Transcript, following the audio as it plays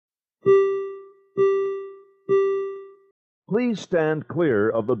Please stand clear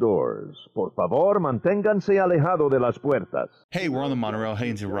of the doors. Por favor, manténganse alejado de las puertas. Hey, we're on the monorail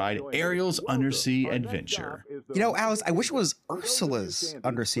heading to ride Ariel's Undersea Adventure. You know, Alice, I wish it was Ursula's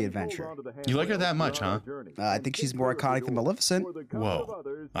Undersea Adventure. You like her that much, huh? I think she's more iconic than Maleficent.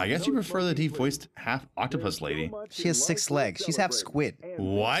 Whoa. I guess you prefer the deep-voiced half-octopus lady. She has 6 legs. She's half squid.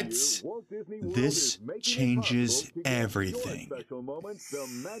 What? This changes everything.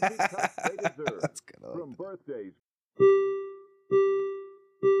 That's good.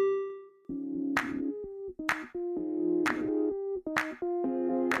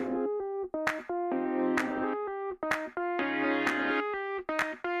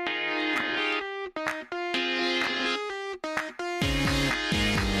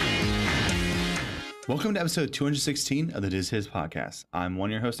 Welcome to episode 216 of the Diz Hiz podcast. I'm one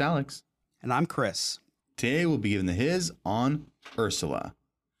of your hosts, Alex. And I'm Chris. Today we'll be giving the Hiz on Ursula.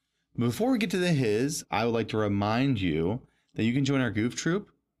 Before we get to the Hiz, I would like to remind you that you can join our goof troop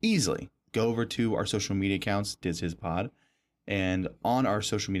easily. Go over to our social media accounts, Diz Hiz Pod, and on our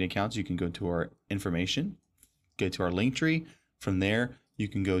social media accounts, you can go to our information, go to our link tree. From there, you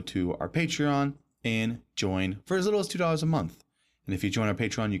can go to our Patreon and join for as little as $2 a month. And if you join our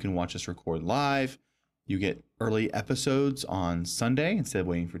Patreon, you can watch us record live. You get early episodes on Sunday instead of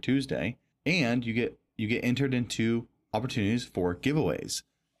waiting for Tuesday, and you get entered into opportunities for giveaways.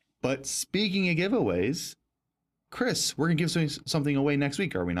 But speaking of giveaways, Chris, we're going to give something away next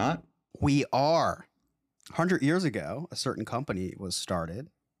week, are we not? We are. 100 years ago, a certain company was started.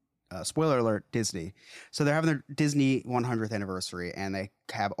 Spoiler alert, Disney. So they're having their Disney 100th anniversary, and they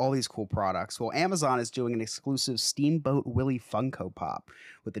have all these cool products. Well, Amazon is doing an exclusive Steamboat Willie Funko Pop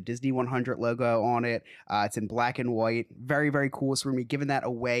with the Disney 100 logo on it. It's in black and white. Very, very cool. So we're going to be giving that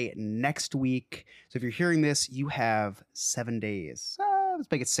away next week. So if you're hearing this, you have 7 days. Let's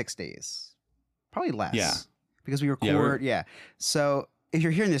make it 6 days. Probably less. Yeah. Because we record. Yeah. So if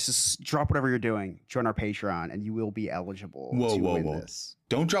you're hearing this, just drop whatever you're doing, join our Patreon, and you will be eligible to win this.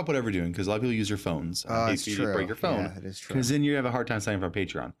 Don't drop whatever you're doing, because a lot of people use your phones. It's true. true. To break your phone. Yeah, it is true. Because then you have a hard time signing up for our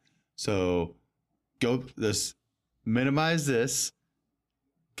Patreon. So minimize this,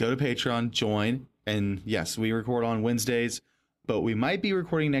 go to Patreon, join, and yes, we record on Wednesdays, but we might be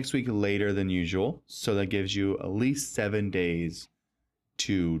recording next week later than usual. So that gives you at least 7 days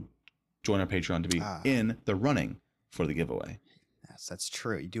to join our Patreon to be in the running for the giveaway. Yes, that's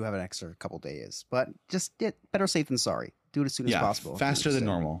true. You do have an extra couple days, but just get better safe than sorry. Do it as soon as possible. Faster than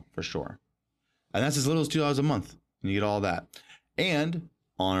normal, for sure. And that's as little as $2 a month. And you get all that. And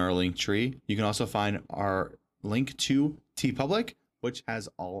on our link tree, you can also find our link to TeePublic, which has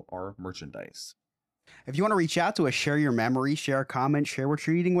all our merchandise. If you want to reach out to us, share your memories, share a comment, share what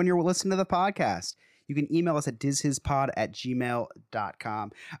you're eating when you're listening to the podcast, you can email us at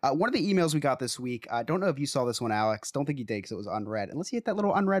dizhizpod@gmail.com. One of the emails we got this week, I don't know if you saw this one, Alex. Don't think you did because it was unread. Unless you hit that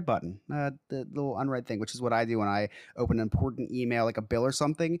little unread button, the little unread thing, which is what I do when I open an important email, like a bill or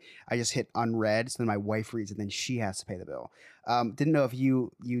something. I just hit unread, so then my wife reads it, and then she has to pay the bill. Didn't know if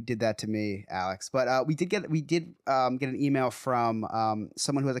you did that to me, Alex. But we did get an email from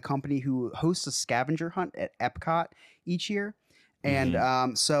someone who has a company who hosts a scavenger hunt at Epcot each year.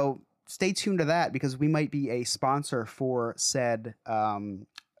 And so stay tuned to that, because we might be a sponsor for said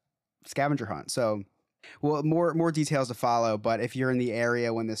scavenger hunt. So, well, more details to follow. But if you're in the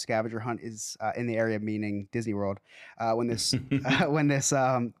area when this scavenger hunt is in the area, meaning Disney World, when this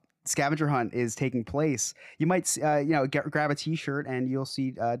scavenger hunt is taking place, you might grab a T-shirt and you'll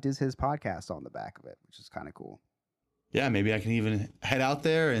see Diz Hiz podcast on the back of it, which is kind of cool. Yeah, maybe I can even head out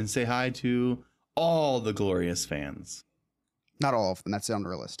there and say hi to all the glorious fans. Not all of them. That's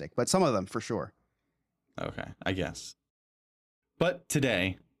unrealistic, but some of them for sure. Okay, I guess. But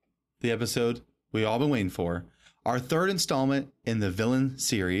today, the episode we've all been waiting for, our third installment in the villain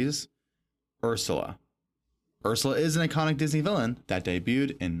series, Ursula. Ursula is an iconic Disney villain that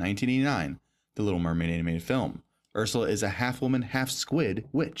debuted in 1989, the Little Mermaid animated film. Ursula is a half-woman, half-squid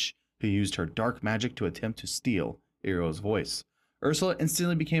witch who used her dark magic to attempt to steal Ariel's voice. Ursula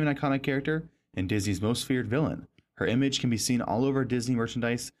instantly became an iconic character and Disney's most feared villain. Her image can be seen all over Disney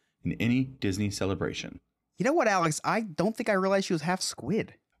merchandise in any Disney celebration. You know what, Alex? I don't think I realized she was half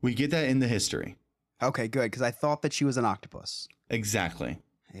squid. We get that in the history. Okay, good, because I thought that she was an octopus. Exactly.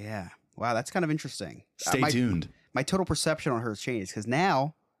 Yeah. Wow, that's kind of interesting. Stay tuned. My total perception on her has changed, because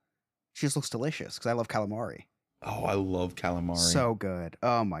now she just looks delicious, because I love calamari. Oh, I love calamari. So good.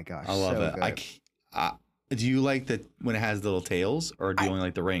 Oh, my gosh. I love it. Do you like that when it has little tails, or do you only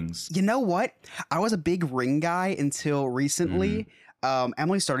like the rings? You know what? I was a big ring guy until recently.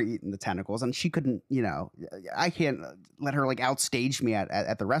 Emily started eating the tentacles, and she couldn't, I can't let her like outstage me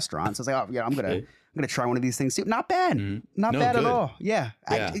at the restaurant. So I was like, oh yeah, I'm gonna try one of these things too. Not bad, not bad at all. Yeah,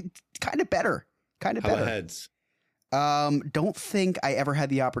 kind of better, How about heads? Don't think I ever had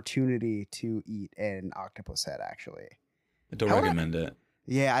the opportunity to eat an octopus head. Actually, I don't recommend it.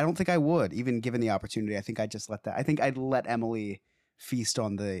 Yeah, I don't think I would, even given the opportunity. I think I'd just let that. I think I'd let Emily feast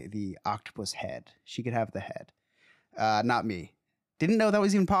on the octopus head. She could have the head, not me. Didn't know that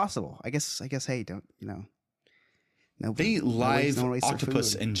was even possible. I guess. Hey, don't They live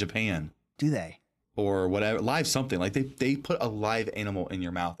octopus in Japan. Do they? Or whatever, live something like they put a live animal in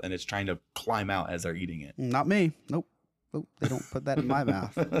your mouth and it's trying to climb out as they're eating it. Not me. Nope. They don't put that in my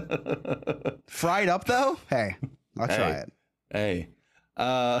mouth. Fried up though. Hey, I'll try it. Hey,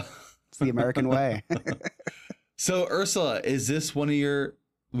 it's the American way. So Ursula, is this one of your?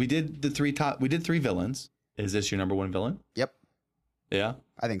 We did three villains. Is this your number one villain? Yep. Yeah,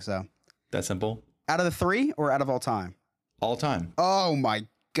 I think so. That simple. Out of the three or out of all time? All time. Oh my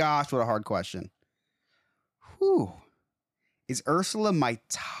gosh, what a hard question. Whew. Is Ursula my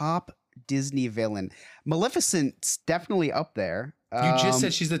top Disney villain? Maleficent's definitely up there. You just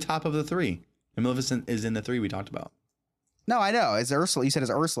said she's the top of the three. And Maleficent is in the three we talked about. No, I know. Is Ursula? You said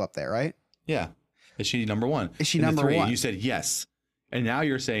is Ursula up there, right? Yeah. Is she number one? Is she number one? You said yes. And now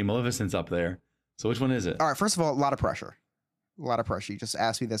you're saying Maleficent's up there. So which one is it? All right. First of all, a lot of pressure. A lot of pressure. You just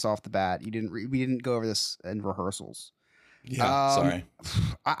asked me this off the bat. We didn't go over this in rehearsals. Yeah, sorry.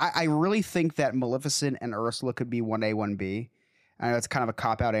 I really think that Maleficent and Ursula could be 1A, 1B. I know it's kind of a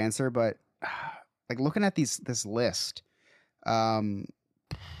cop-out answer, but like looking at this list, they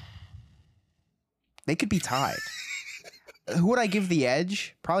could be tied. Who would I give the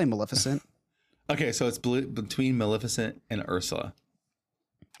edge? Probably Maleficent. Okay, so it's between Maleficent and Ursula.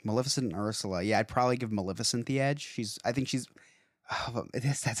 Maleficent and Ursula. Yeah, I'd probably give Maleficent the edge.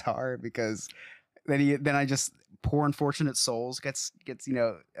 That's hard because then I just Poor Unfortunate Souls gets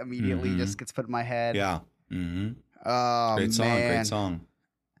immediately just gets put in my head. Yeah. Mm-hmm. Oh, great song, man. great song.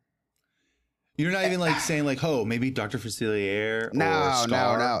 You're not even like saying like, oh, maybe Dr. Facilier or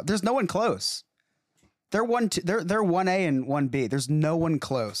Scar. No. There's no one close. They're 1A and 1B. There's no one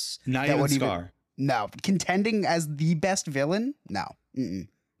close. Not even Scar. No, contending as the best villain. No,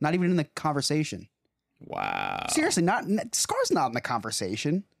 not even in the conversation. Wow. Seriously, Scar's not in the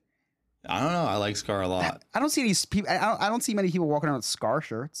conversation. I don't know. I like Scar a lot. I don't see these people. I don't see many people walking around with Scar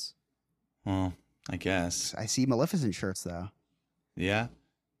shirts. Well, I guess I see Maleficent shirts though. Yeah.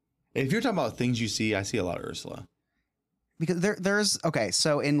 If you're talking about things you see, I see a lot of Ursula. Because there's okay.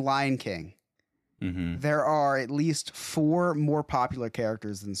 So in Lion King, there are at least 4 more popular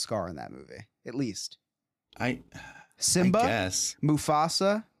characters than Scar in that movie. At least. Simba, I guess.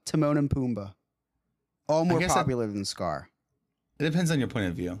 Mufasa, Timon and Pumbaa. All more popular than Scar. It depends on your point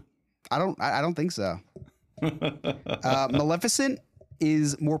of view. I don't think so. Maleficent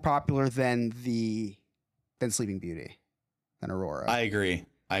is more popular than Sleeping Beauty, than Aurora. I agree.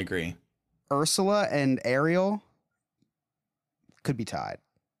 Ursula and Ariel could be tied.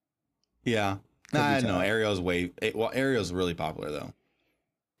 Yeah. No, Ariel's Ariel's really popular though.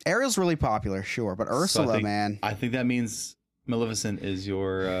 Ariel's really popular, sure, but Ursula, man. I think that means Maleficent is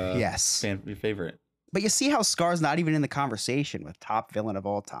your yes, your favorite. But you see how Scar's not even in the conversation with top villain of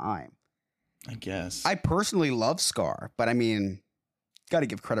all time. I guess. I personally love Scar, but I mean, got to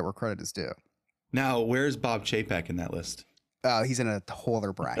give credit where credit is due. Now, where's Bob Chapek in that list? Oh, he's in a whole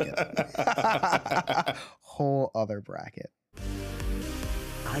other bracket. Whole other bracket.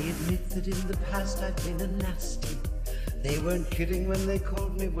 I admit that in the past I've been a nasty. They weren't kidding when they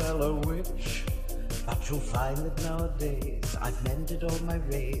called me, well, a witch. But you'll find that nowadays I've mended all my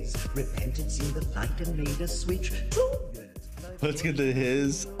ways, repented, seen the light, and made a switch. Let's get to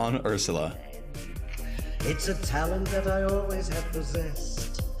his on Ursula. It's a talent that I always have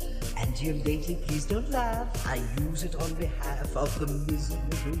possessed. And here lately, please don't laugh, I use it on behalf of the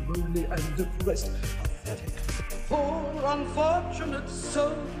miserable, lonely, and depressed. Pathetic. Poor unfortunate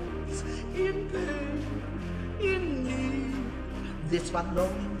souls in pain, in need. This one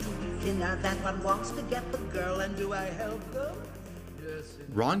longing to be thinner, that one wants to get the girl, and do I help them? Yes.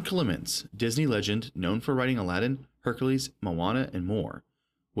 Ron Clements, Disney legend known for writing Aladdin, Hercules, Moana, and more,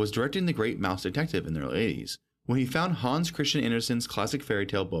 was directing The Great Mouse Detective in the early 80s when he found Hans Christian Andersen's classic fairy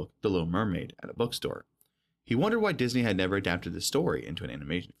tale book, The Little Mermaid, at a bookstore. He wondered why Disney had never adapted the story into an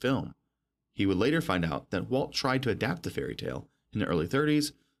animated film. He would later find out that Walt tried to adapt the fairy tale in the early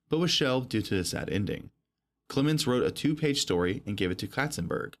 30s, but was shelved due to the sad ending. Clements wrote a 2-page story and gave it to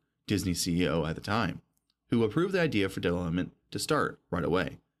Katzenberg, Disney's CEO at the time, who approved the idea for development to start right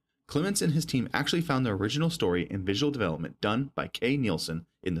away. Clements and his team actually found the original story and visual development done by Kay Nielsen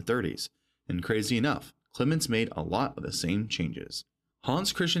in the 30s, and crazy enough, Clements made a lot of the same changes.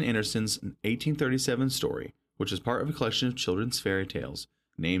 Hans Christian Andersen's 1837 story, which is part of a collection of children's fairy tales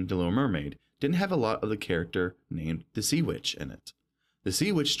named The Little Mermaid, didn't have a lot of the character named the Sea Witch in it. The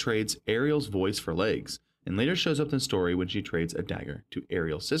Sea Witch trades Ariel's voice for legs, and later shows up in the story when she trades a dagger to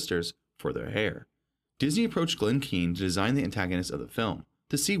Ariel's sisters for their hair. Disney approached Glenn Keane to design the antagonist of the film,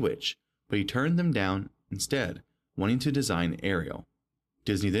 the Sea Witch, but he turned them down instead, wanting to design Ariel.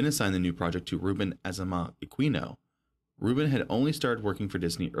 Disney then assigned the new project to Ruben Azama Aquino. Ruben had only started working for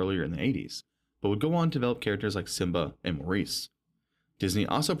Disney earlier in the 80s, but would go on to develop characters like Simba and Maurice. Disney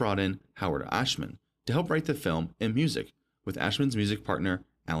also brought in Howard Ashman to help write the film and music, with Ashman's music partner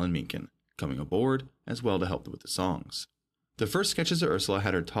Alan Menken coming aboard as well to help with the songs. The first sketches of Ursula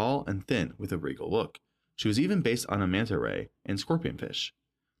had her tall and thin with a regal look. She was even based on a manta ray and scorpionfish.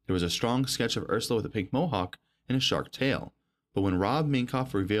 There was a strong sketch of Ursula with a pink mohawk and a shark tail, but when Rob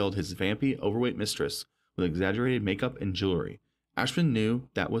Minkoff revealed his vampy, overweight mistress with exaggerated makeup and jewelry, Ashman knew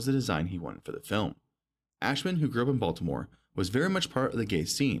that was the design he wanted for the film. Ashman, who grew up in Baltimore, was very much part of the gay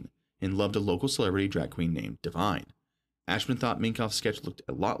scene and loved a local celebrity drag queen named Divine. Ashman thought Minkoff's sketch looked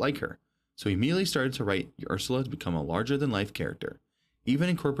a lot like her, so he immediately started to write Ursula to become a larger-than-life character, even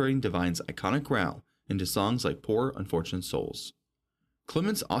incorporating Divine's iconic growl into songs like Poor Unfortunate Souls.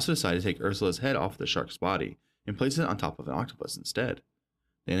 Clements also decided to take Ursula's head off the shark's body and place it on top of an octopus instead.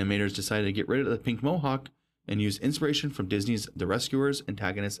 The animators decided to get rid of the pink mohawk and use inspiration from Disney's The Rescuers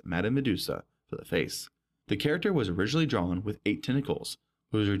antagonist Madame Medusa for the face. The character was originally drawn with 8 tentacles,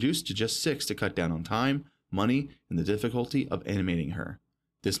 but was reduced to just 6 to cut down on time, money, and the difficulty of animating her.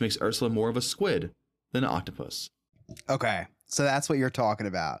 This makes Ursula more of a squid than an octopus. Okay, so that's what you're talking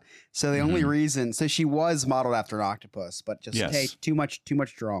about. So the only reason, so she was modeled after an octopus, but just hey, too much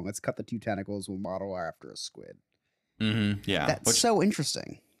drawing. Let's cut the 2 tentacles. We'll model her after a squid. Yeah, that's so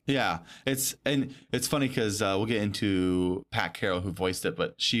interesting. Yeah, it's funny because we'll get into Pat Carroll who voiced it,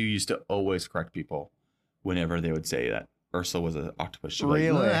 but she used to always correct people whenever they would say that Ursula was an octopus. She'd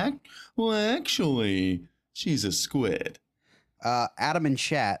really? Like, well, actually, she's a squid. Adam in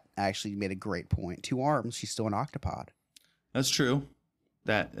chat actually made a great point. 2 arms, she's still an octopod. That's true.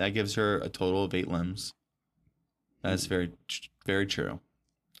 That gives her a total of 8 limbs. That's very, very true.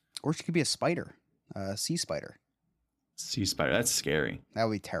 Or she could be a spider, sea spider. Sea spider. That's scary. That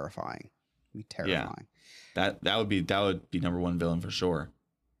would be terrifying. Yeah. That would be number 1 villain for sure.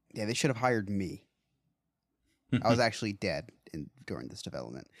 Yeah, they should have hired me. I was actually dead during this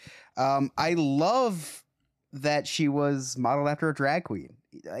development. I love that she was modeled after a drag queen.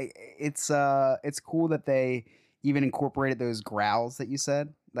 It's cool that they even incorporated those growls that you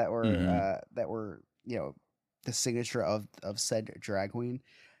said that were the signature of said drag queen.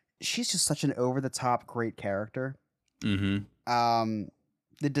 She's just such an over the top great character. The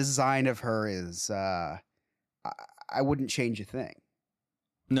design of her is I wouldn't change a thing.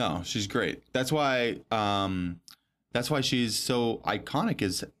 No, she's great. That's why she's so iconic.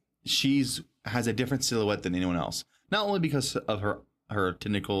 Is has a different silhouette than anyone else. Not only because of her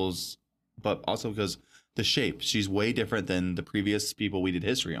tentacles, but also because the shape. She's way different than the previous people we did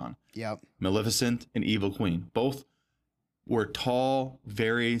history on. Yep. Maleficent and Evil Queen. Both were tall,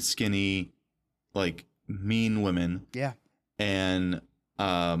 very skinny, like mean women. Yeah. And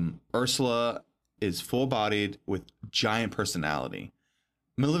Ursula is full-bodied with giant personality.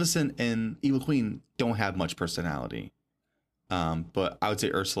 Maleficent and Evil Queen don't have much personality. But I would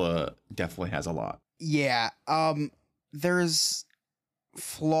say Ursula definitely has a lot. Yeah. There's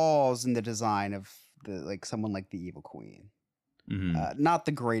flaws in the design of someone like the Evil Queen. Not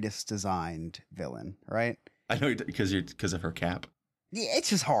the greatest designed villain, right? I know because of her cap. Yeah, it's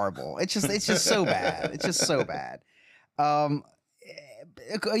just horrible. It's just so bad. It's just so bad. Benefit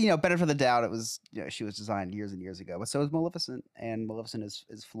of the doubt, it was she was designed years and years ago, but so is Maleficent, and Maleficent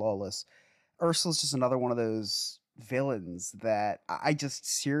is flawless. Ursula's just another one of those villains that I just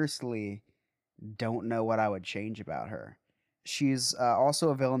seriously don't know what I would change about her. She's also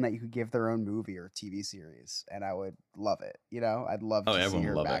a villain that you could give their own movie or TV series, and I would love it. I'd love to see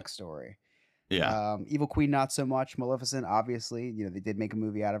her backstory. Yeah. Evil Queen, not so much. Maleficent, obviously, they did make a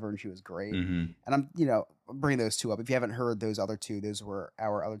movie out of her, and she was great. And I'm, bringing those 2 up. If you haven't heard those other 2, those were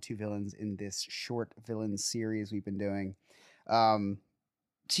our other 2 villains in this short villain series we've been doing.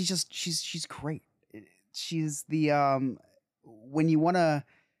 She's great. She's the when you want to,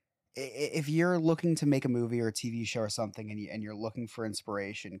 if you're looking to make a movie or a TV show or something, and you're looking for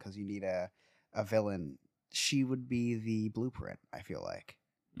inspiration because you need a villain, she would be the blueprint. I feel like.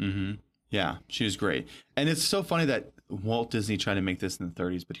 Yeah, she was great. And it's so funny that Walt Disney tried to make this in the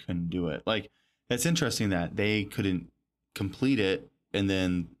 30s, but he couldn't do it. Like, it's interesting that they couldn't complete it, and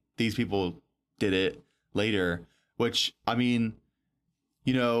then these people did it later, which, I mean,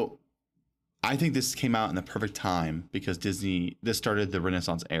 you know, I think this came out in the perfect time because Disney, this started the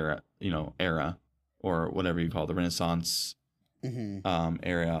Renaissance era, or whatever you call it, the Renaissance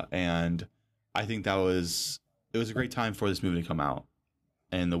era. And I think it was a great time for this movie to come out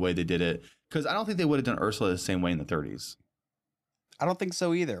and the way they did it. Because I don't think they would have done Ursula the same way in the 30s. I don't think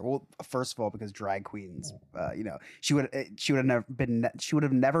so either. Well, first of all, because drag queens, she would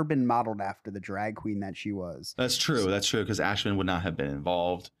have never been modeled after the drag queen that she was. That's true. That's true. Because Ashman would not have been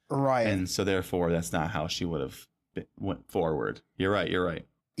involved, right? And so therefore, that's not how she would have went forward. You're right. You're right.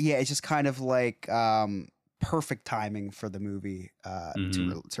 Yeah, it's just kind of like perfect timing for the movie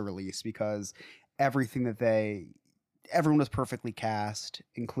to release, because everything everyone was perfectly cast,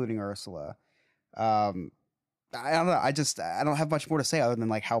 including Ursula. I don't know. I don't have much more to say other than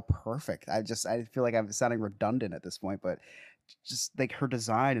like how perfect. I feel like I'm sounding redundant at this point, but just like her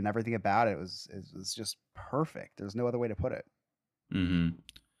design and everything about it was just perfect. There's no other way to put it.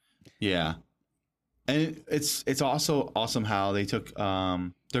 Yeah. And it's also awesome how they took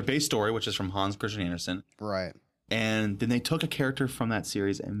their base story, which is from Hans Christian Andersen. Right. And then they took a character from that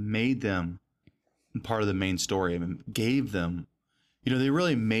series and made them part of the main story and gave them, they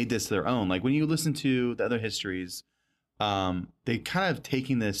really made this their own. Like when you listen to the other histories, they kind of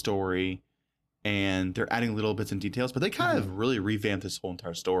taking this story and they're adding little bits and details, but they kind of really revamped this whole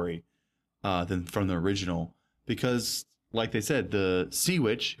entire story than from the original, because like they said, the Sea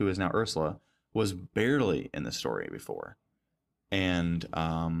Witch, who is now Ursula, was barely in the story before. And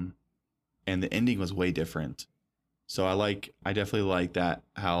the ending was way different. So I definitely like that,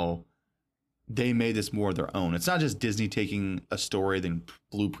 how they made this more of their own. It's not just Disney taking a story, then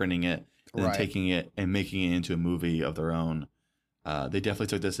blueprinting it, and then taking it and making it into a movie of their own. They definitely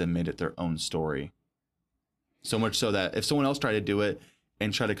took this and made it their own story. So much so that if someone else tried to do it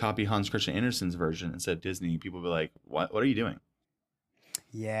and try to copy Hans Christian Andersen's version instead of Disney, people would be like, what are you doing?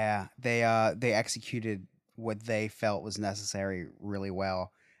 Yeah, they executed what they felt was necessary really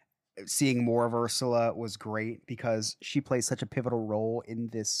well. Seeing more of Ursula was great because she plays such a pivotal role in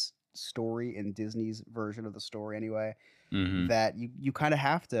this story, in Disney's version of the story anyway, that you kind of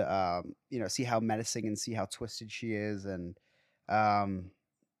have to see how menacing and see how twisted she is, and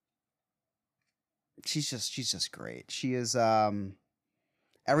she's just great. She is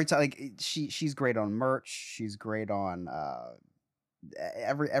every time, like she's great on merch, she's great on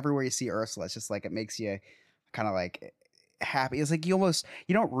everywhere you see Ursula. It's just like it makes you kind of like happy. It's like you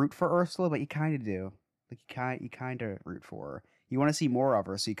don't root for Ursula, but you kind of do. Like you kind of root for her. You want to see more of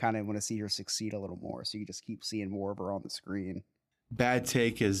her, so you kind of want to see her succeed a little more, so you just keep seeing more of her on the screen. Bad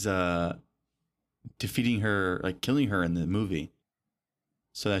take is defeating her, like killing her in the movie,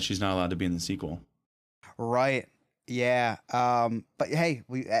 so that she's not allowed to be in the sequel. Right. Yeah. But hey,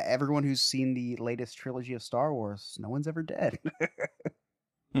 everyone who's seen the latest trilogy of Star Wars, no one's ever dead.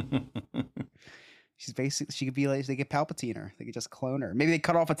 She could be like, they could Palpatine her. They could just clone her. Maybe they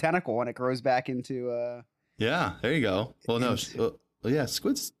cut off a tentacle and it grows back into yeah, there you go. Well, no, yeah,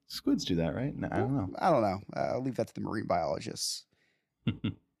 squids do that, right? No, I don't know. I'll leave that to the marine biologists.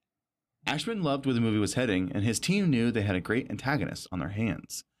 Ashman loved where the movie was heading, and his team knew they had a great antagonist on their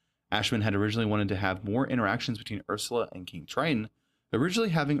hands. Ashman had originally wanted to have more interactions between Ursula and King Triton, originally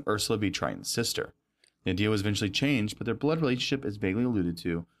having Ursula be Triton's sister. The idea was eventually changed, but their blood relationship is vaguely alluded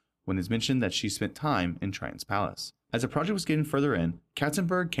to when it's mentioned that she spent time in Triton's palace. As the project was getting further in,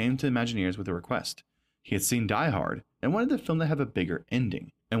 Katzenberg came to Imagineers with a request. He had seen Die Hard and wanted the film to have a bigger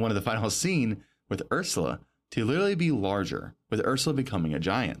ending, and wanted the final scene with Ursula to literally be larger, with Ursula becoming a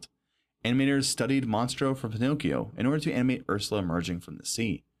giant. Animators studied Monstro from Pinocchio in order to animate Ursula emerging from the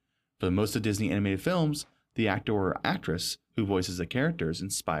sea. For most of Disney animated films, the actor or actress who voices the characters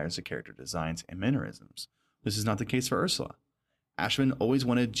inspires the character designs and mannerisms. This is not the case for Ursula. Ashman always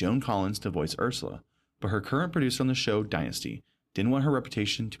wanted Joan Collins to voice Ursula, but her current producer on the show, Dynasty, didn't want her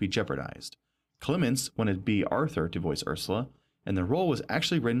reputation to be jeopardized. Clements wanted B. Arthur to voice Ursula, and the role was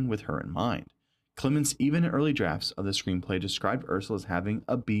actually written with her in mind. Clements, even in early drafts of the screenplay, described Ursula as having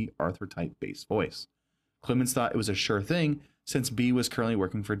a B. Arthur-type bass voice. Clements thought it was a sure thing, since B was currently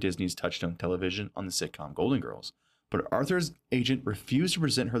working for Disney's Touchstone Television on the sitcom Golden Girls, but Arthur's agent refused to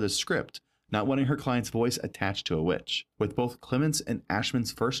present her the script, not wanting her client's voice attached to a witch. With both Clements and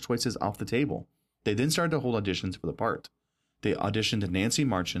Ashman's first choices off the table, they then started to hold auditions for the part. They auditioned Nancy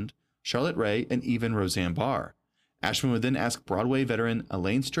Marchand, Charlotte Rae, and even Roseanne Barr. Ashman would then ask Broadway veteran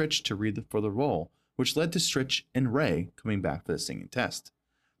Elaine Stritch to read for the role, which led to Stritch and Rae coming back for the singing test.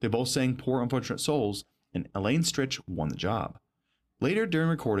 They both sang Poor Unfortunate Souls, and Elaine Stritch won the job. Later, during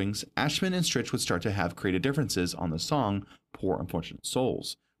recordings, Ashman and Stritch would start to have creative differences on the song Poor Unfortunate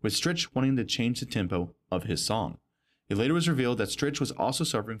Souls, with Stritch wanting to change the tempo of his song. It later was revealed that Stritch was also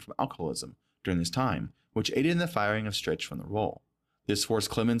suffering from alcoholism during this time, which aided in the firing of Stritch from the role. This forced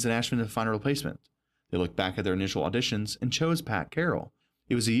Clemens and Ashman to find a replacement. They looked back at their initial auditions and chose Pat Carroll.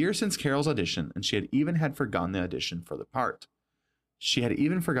 It was a year since Carroll's audition, and she had forgotten the audition for the part. She had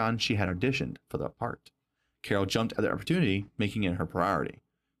even forgotten she had auditioned for the part. Carroll jumped at the opportunity, making it her priority.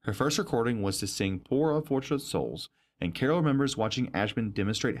 Her first recording was to sing Poor Unfortunate Souls, and Carroll remembers watching Ashman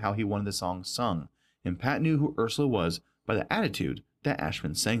demonstrate how he wanted the song sung, and Pat knew who Ursula was by the attitude that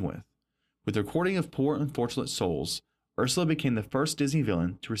Ashman sang with. With the recording of Poor Unfortunate Souls, Ursula became the first Disney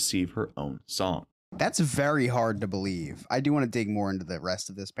villain to receive her own song. That's very hard to believe. I do want to dig more into the rest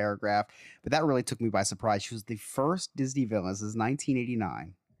of this paragraph, but that really took me by surprise. She was the first Disney villain. This is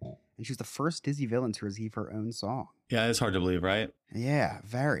 1989. And she was the first Disney villain to receive her own song. Yeah, it's hard to believe, right? Yeah,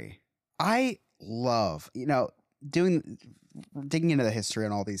 very. I love, digging into the history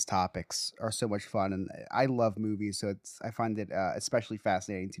on all these topics are so much fun. And I love movies, so I find it especially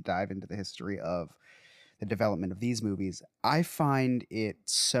fascinating to dive into the history of the development of these movies. I find it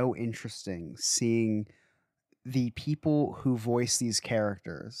so interesting seeing the people who voice these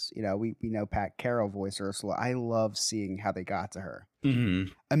characters. We know Pat Carroll voiced Ursula. I love seeing how they got to her.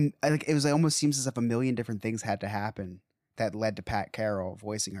 Mm-hmm. It almost seems as if a million different things had to happen that led to Pat Carroll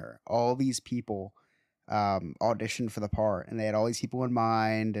voicing her. All these people auditioned for the part, and they had all these people in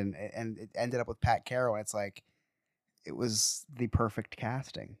mind, and it ended up with Pat Carroll. And it's like, it was the perfect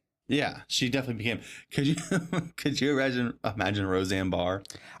casting. Yeah, she definitely became. Could you imagine Roseanne Barr?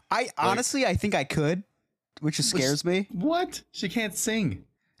 Honestly, I think I could, which scares me. What? She can't sing.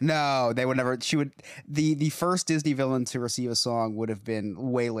 No, they would never. She would. The first Disney villain to receive a song would have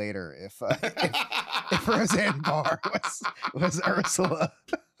been way later if Roseanne Barr was Ursula.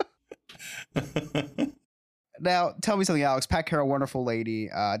 Now, tell me something, Alex. Pat Carroll, wonderful lady,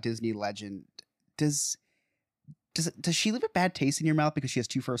 Disney legend. Does she leave a bad taste in your mouth because she has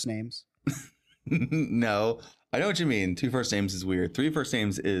two first names? No, I know what you mean. Two first names is weird. Three first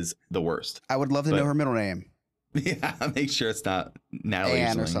names is the worst. I would love to know her middle name. Yeah, make sure it's not Natalie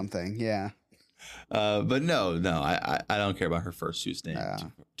Anne or something. Yeah. But no, I don't care about her first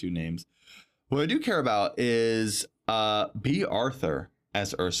two names. What I do care about is B. Arthur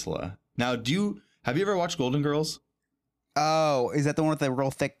as Ursula. Now, have you ever watched Golden Girls? Oh, is that the one with the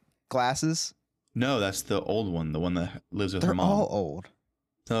real thick glasses? No, that's the old one, the one that lives with her mom. They're all old.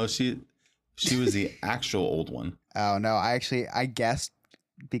 No, she was the actual old one. Oh no, I guessed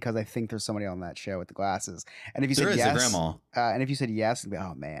because I think there's somebody on that show with the glasses. And if you said there is yes, a grandma. And if you said yes, it'd be,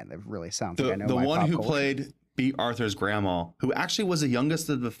 oh man, that really sounds like I know the my one pop who culture. played B. Arthur's grandma, who actually was the youngest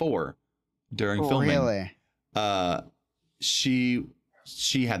of the four during filming. Really?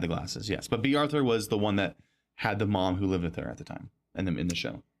 She had the glasses, yes. But B. Arthur was the one that had the mom who lived with her at the time and in the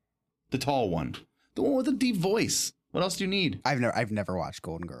show. The tall one. The one with the deep voice. What else do you need? I've never watched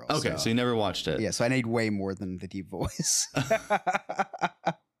Golden Girls. Okay, so you never watched it. Yeah, so I need way more than the deep voice.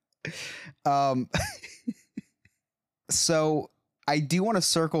 So I do want to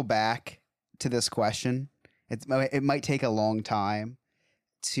circle back to this question. It might take a long time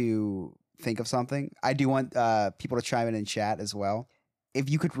to think of something. I do want people to chime in chat as well. If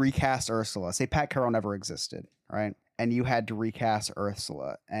you could recast Ursula, say Pat Carroll never existed, right? And you had to recast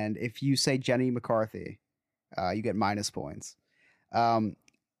Ursula. And if you say Jenny McCarthy, you get minus points. Who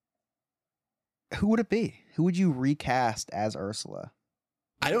would it be? Who would you recast as Ursula?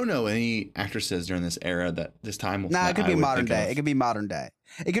 I don't know any actresses during this era that this time. It could be modern day. It could be modern day.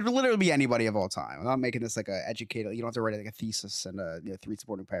 It could literally be anybody of all time. I'm not making this like a educated. You don't have to write like a thesis and 3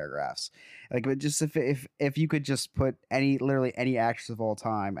 supporting paragraphs. Like, but just if you could just put literally any actress of all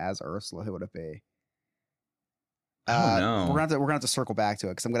time as Ursula, who would it be? I don't know. We're gonna have to circle back to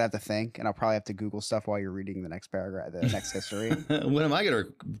it because I'm gonna have to think, and I'll probably have to Google stuff while you're reading the next paragraph, the next history. When am I gonna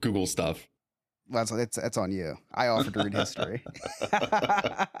Google stuff? Well, it's on you. I offered to read history.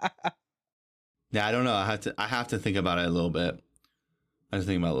 Yeah, I don't know. I have to think about it a little bit.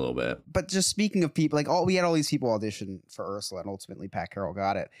 But just speaking of people, we had all these people audition for Ursula, and ultimately Pat Carroll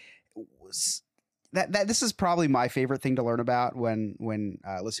got it. This is probably my favorite thing to learn about when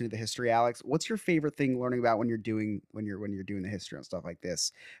listening to the history, Alex. What's your favorite thing learning about when you're doing the history and stuff like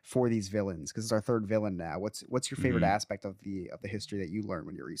this for these villains? Because it's our third villain now. What's your favorite aspect of the history that you learn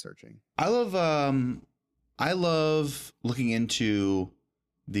when you're researching? I love looking into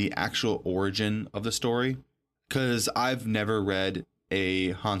the actual origin of the story, because I've never read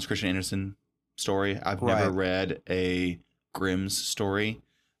a Hans Christian Andersen story. I've never read a Grimm's story.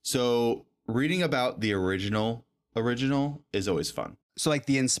 So reading about the original is always fun. So like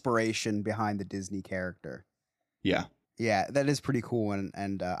the inspiration behind the Disney character. Yeah. Yeah, that is pretty cool,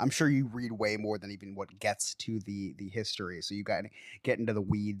 and I'm sure you read way more than even what gets to the history. So you got to get into the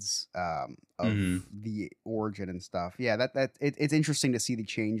weeds of the origin and stuff. Yeah, it's interesting to see the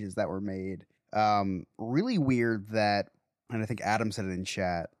changes that were made. Really weird that, and I think Adam said it in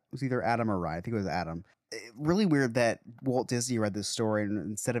chat. It was either Adam or Ryan. I think it was Adam. Really weird that Walt Disney read this story and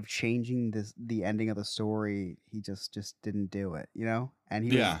instead of changing the ending of the story, he just didn't do it. You know,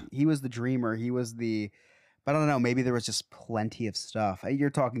 and he was the dreamer. He was the. But I don't know. Maybe there was just plenty of stuff. You're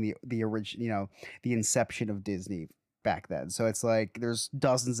talking the original, you know, the inception of Disney back then. So it's like there's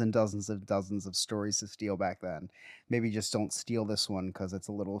dozens and dozens of stories to steal back then. Maybe just don't steal this one because it's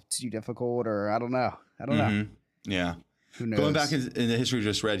a little too difficult, or I don't know. know. Yeah. Who knows? Going back in the history we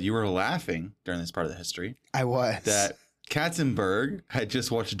just read, you were laughing during this part of the history. I was. That Katzenberg had just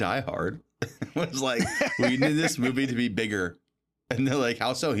watched Die Hard. Was like, we need this movie to be bigger, and they're like,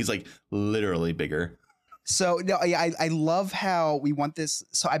 how so? He's like, literally bigger. So no, yeah, I love how we want this.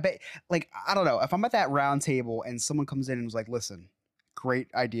 So I bet, like, I don't know if I'm at that round table and someone comes in and was like, "Listen, great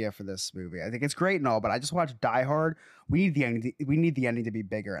idea for this movie. I think it's great and all, but I just watched Die Hard. We need the ending. We need the ending to be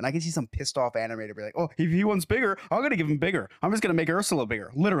bigger." And I can see some pissed off animator be like, "Oh, if he wants bigger, I'm gonna give him bigger. I'm just gonna make Ursula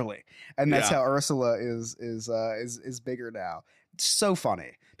bigger, literally." And that's how Ursula is bigger now. It's so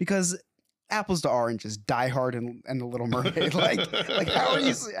funny because apples to oranges, Die Hard and The Little Mermaid. like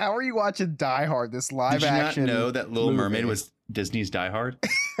how are you watching Die Hard, this live action? Did you not know that Little movie? Mermaid was Disney's Die Hard?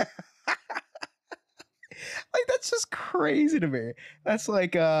 Like, that's just crazy to me. That's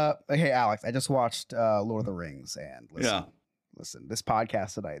like hey Alex, I just watched Lord of the Rings, and listen, this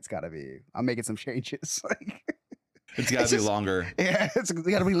podcast tonight, it's gotta be, I'm making some changes. Like, it's gotta be longer. Yeah, it's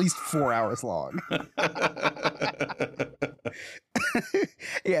gotta be at least 4 hours long.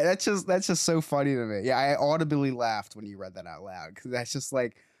 Yeah, that's just so funny to me. Yeah, I audibly laughed when you read that out loud because that's just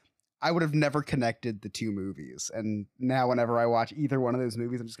like, I would have never connected the two movies, and now whenever I watch either one of those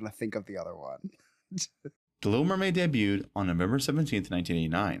movies, I'm just gonna think of the other one. The Little Mermaid debuted on November 17th,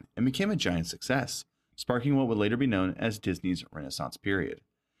 1989, and became a giant success, sparking what would later be known as Disney's Renaissance period.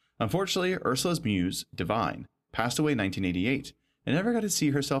 Unfortunately, Ursula's muse, Divine, passed away in 1988, and never got to see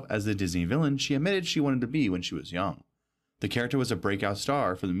herself as the Disney villain she admitted she wanted to be when she was young. The character was a breakout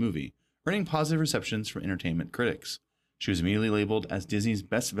star for the movie, earning positive receptions from entertainment critics. She was immediately labeled as Disney's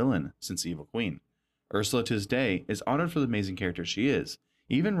best villain since the Evil Queen. Ursula to this day is honored for the amazing character she is,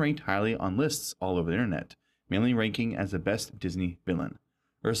 even ranked highly on lists all over the internet, mainly ranking as the best Disney villain.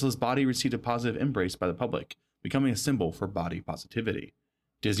 Ursula's body received a positive embrace by the public, becoming a symbol for body positivity.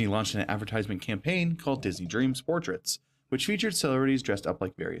 Disney launched an advertisement campaign called Disney Dreams Portraits, which featured celebrities dressed up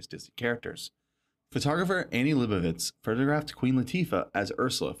like various Disney characters. Photographer Annie Leibovitz photographed Queen Latifah as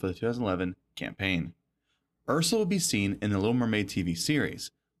Ursula for the 2011 campaign. Ursula will be seen in the Little Mermaid TV series,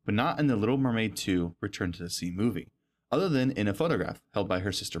 but not in the Little Mermaid 2 Return to the Sea movie, other than in a photograph held by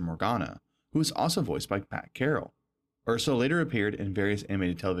her sister Morgana, who is also voiced by Pat Carroll. Ursula later appeared in various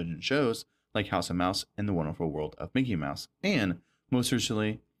animated television shows like House of Mouse and The Wonderful World of Mickey Mouse, and most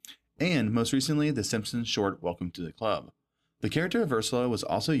recently, the Simpsons short Welcome to the Club. The character of Ursula was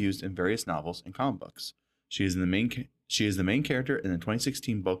also used in various novels and comic books. She is the main character in the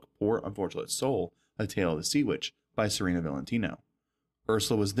 2016 book Poor Unfortunate Soul: A Tale of the Sea Witch by Serena Valentino.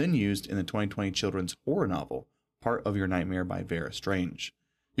 Ursula was then used in the 2020 children's horror novel Part of Your Nightmare by Vera Strange.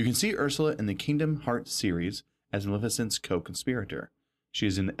 You can see Ursula in the Kingdom Hearts series as Maleficent's co-conspirator. She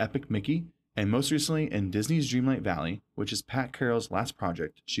is in the Epic Mickey, and most recently in Disney's Dreamlight Valley, which is Pat Carroll's last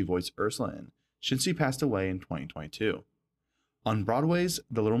project she voiced Ursula in, since she passed away in 2022. On Broadway's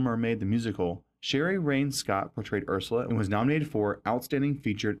The Little Mermaid the Musical, Sherry Rain Scott portrayed Ursula and was nominated for Outstanding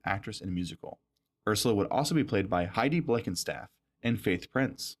Featured Actress in a Musical. Ursula would also be played by Heidi Bleckenstaff and Faith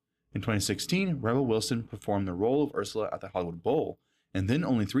Prince. In 2016, Rebel Wilson performed the role of Ursula at the Hollywood Bowl, and then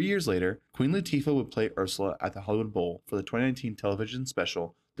only 3 years later, Queen Latifah would play Ursula at the Hollywood Bowl for the 2019 television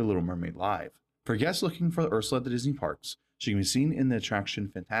special The Little Mermaid Live. For guests looking for Ursula at the Disney parks, she can be seen in the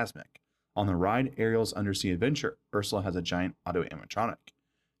attraction Fantasmic. On the ride Ariel's Undersea Adventure, Ursula has a giant auto animatronic.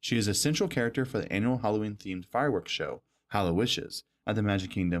 She is a central character for the annual Halloween-themed fireworks show, Hallowishes, at the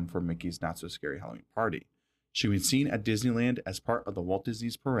Magic Kingdom for Mickey's Not So Scary Halloween Party. She was seen at Disneyland as part of the Walt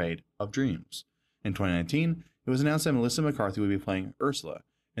Disney's Parade of Dreams. In 2019, it was announced that Melissa McCarthy would be playing Ursula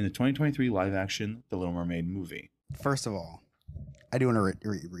in the 2023 live-action The Little Mermaid movie. First of all, I do want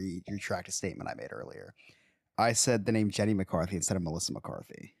to retract a statement I made earlier. I said the name Jenny McCarthy instead of Melissa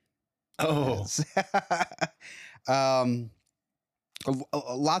McCarthy. Oh. A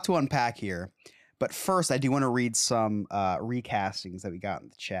lot to unpack here, But first, I do want to read some recastings that we got in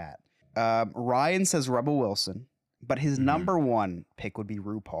the chat. Ryan says Rebel Wilson, but his number one pick would be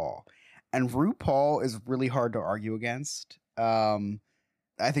RuPaul. And RuPaul is really hard to argue against. I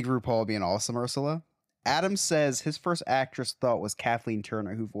think RuPaul would be an awesome Ursula. Adam says his first actress thought was Kathleen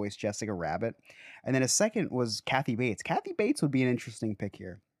Turner, who voiced Jessica Rabbit. And then his second was Kathy Bates. Kathy Bates would be an interesting pick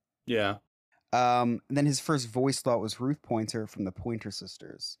here. Yeah. Then his first voice thought was Ruth Pointer from the Pointer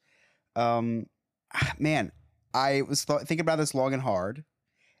Sisters. Man, I was thinking about this long and hard.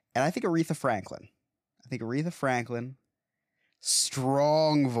 And I think Aretha Franklin.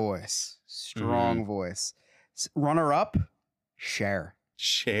 Strong voice. Runner up, Cher.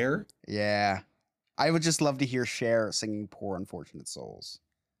 Cher? Yeah. I would just love to hear Cher singing Poor Unfortunate Souls.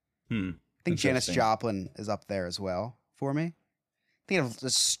 I think Janis Joplin is up there as well for me. I think of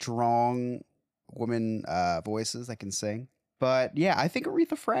just strong women voices that can sing. But yeah, I think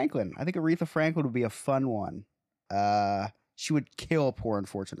Aretha Franklin. Would be a fun one. She would kill Poor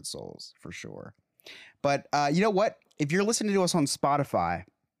Unfortunate Souls for sure. But you know what? If you're listening to us on Spotify,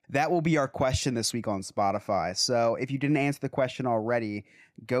 that will be our question this week on Spotify. So if you didn't answer the question already,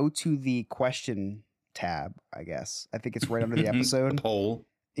 go to the question tab, I guess. I think it's right under the episode. The poll.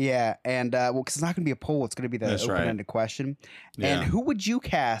 Yeah, and because it's not going to be a poll, it's going to be the open-ended question. Yeah. And who would you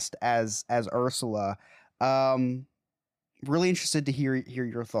cast as Ursula? Really interested to hear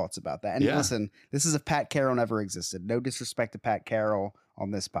your thoughts about that. And listen, this is if Pat Carroll never existed. No disrespect to Pat Carroll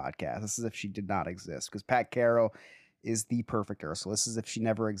on this podcast. This is if she did not exist, because Pat Carroll is the perfect Ursula. This is if she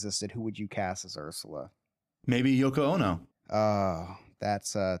never existed. Who would you cast as Ursula? Maybe Yoko Ono. Oh,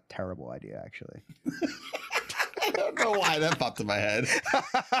 that's a terrible idea, actually. I don't know why that popped in my head.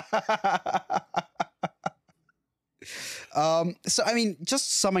 So, I mean,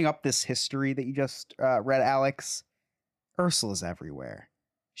 just summing up this history that you just read, Alex, Ursula's everywhere.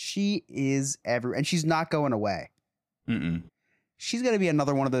 She is everywhere, and she's not going away. She's going to be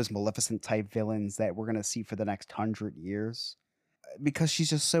another one of those Maleficent type villains that we're going to see for the next 100 years because she's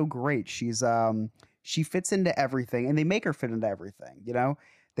just so great. She's she fits into everything, and they make her fit into everything. You know,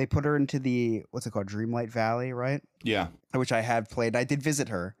 they put her into the what's it called, Dreamlight Valley, right? Yeah, which I have played. I did visit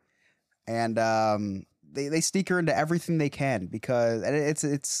her, and they sneak her into everything they can because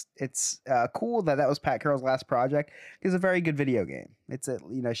it's cool that was Pat Carroll's last project. It's a very good video game.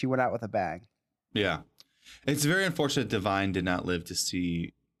 She went out with a bang. Yeah. It's very unfortunate Divine did not live to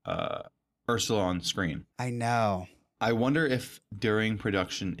see Ursula on screen. I know. I wonder if during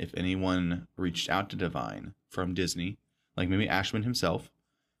production, if anyone reached out to Divine from Disney, like maybe Ashman himself,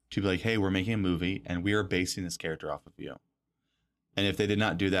 to be like, hey, we're making a movie and we are basing this character off of you. And if they did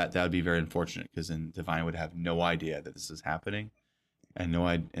not do that, that would be very unfortunate because then Divine would have no idea that this is happening and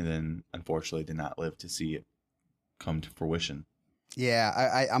then unfortunately did not live to see it come to fruition.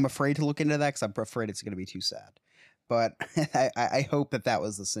 Yeah, I'm afraid to look into that because I'm afraid it's going to be too sad. But I hope that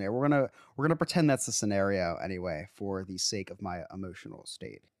was the scenario. We're gonna pretend that's the scenario anyway, for the sake of my emotional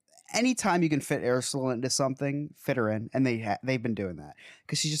state. Anytime you can fit Ursula into something, fit her in, and they've been doing that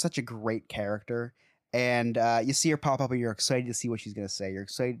because she's just such a great character. And you see her pop up, and you're excited to see what she's gonna say. You're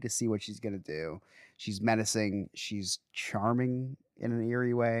excited to see what she's gonna do. She's menacing. She's charming in an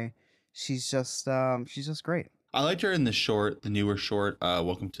eerie way. She's just great. I liked her in the newer short,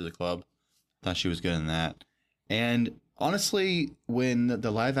 Welcome to the Club. Thought she was good in that. And honestly, when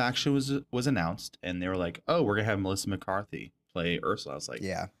the live action was announced and they were like, oh, we're going to have Melissa McCarthy play Ursula, I was like,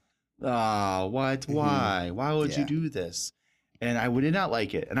 yeah. What? Why? Why would you do this? And I did not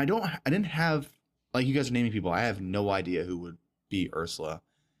like it. And I didn't have, like you guys are naming people, I have no idea who would be Ursula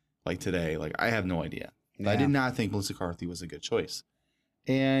like today. Like I have no idea. Yeah. I did not think Melissa McCarthy was a good choice.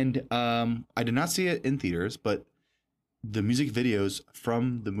 And I did not see it in theaters, but the music videos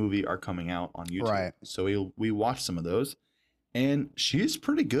from the movie are coming out on YouTube. Right. So we watched some of those, and she's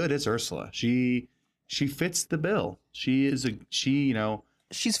pretty good as Ursula. She fits the bill. She's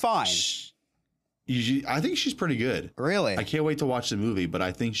fine. I think she's pretty good. Really? I can't wait to watch the movie, but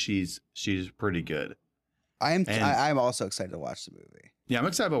I think she's pretty good. I'm also excited to watch the movie. Yeah, I'm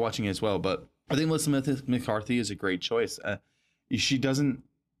excited about watching it as well, but I think Melissa McCarthy is a great choice. She doesn't,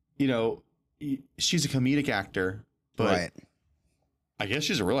 she's a comedic actor, but right. I guess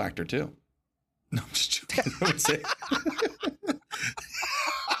she's a real actor too. No, I'm just joking. I would say.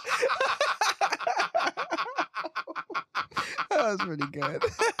 That was pretty good.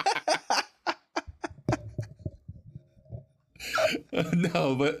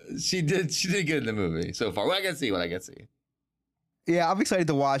 No, but she did good in the movie so far. What I can see. Yeah, I'm excited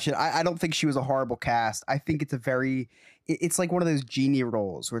to watch it. I don't think she was a horrible cast. I think it's like one of those genie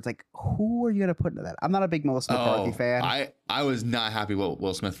roles where it's like, who are you going to put into that? I'm not a big Melissa McCarthy fan. I was not happy with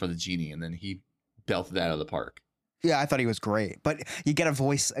Will Smith for the genie, and then he belted it out of the park. Yeah, I thought he was great. But you get a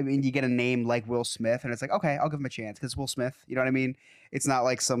voice, I mean, you get a name like Will Smith, and it's like, okay, I'll give him a chance because Will Smith, you know what I mean? It's not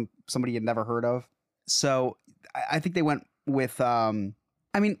like somebody you'd never heard of. So I think they went with,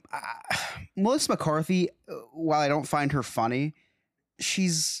 Melissa McCarthy, while I don't find her funny,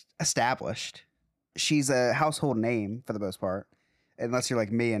 she's established. She's a household name for the most part, unless you're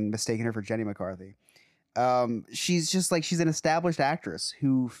like me and mistaking her for Jenny McCarthy. She's just like, she's an established actress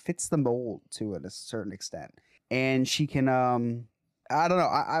who fits the mold to a certain extent. And she can, I don't know.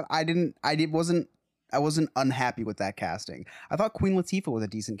 I wasn't unhappy with that casting. I thought Queen Latifah was a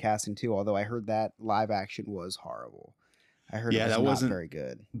decent casting too, although I heard that live action was horrible. I heard it was not very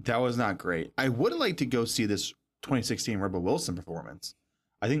good. That was not great. I would have liked to go see this 2016 Rebel Wilson performance.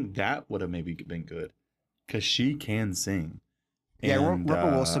 I think that would have maybe been good because she can sing. Yeah,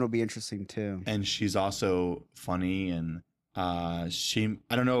 Rebel Wilson will be interesting too. And she's also funny, and I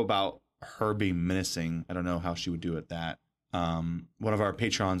don't know about her being menacing. I don't know how she would do it. That one of our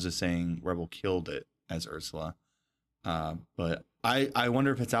patrons is saying Rebel killed it as Ursula, but I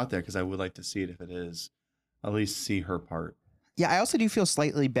wonder if it's out there because I would like to see it. If it is, at least see her part. Yeah, I also do feel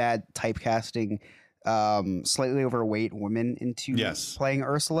slightly bad typecasting slightly overweight women into playing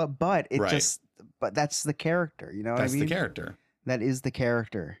Ursula, but but that's the character, you know what I mean? That's the character. That is the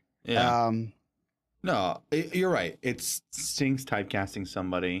character. Yeah. No, you're right. It stinks typecasting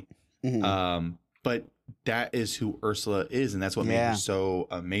somebody. Mm-hmm. But that is who Ursula is, and that's what made her so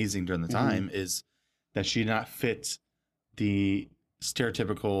amazing during the time, is that she did not fit the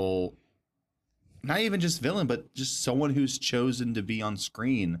stereotypical, not even just villain, but just someone who's chosen to be on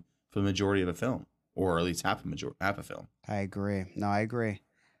screen for the majority of a film, or at least half a film. I agree. No, I agree.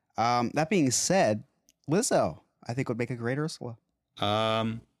 That being said, Lizzo, I think would make a great Ursula.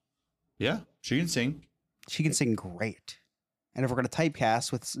 Yeah, she can sing. She can sing great. And if we're going to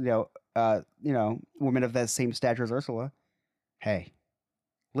typecast with, women of that same stature as Ursula, hey,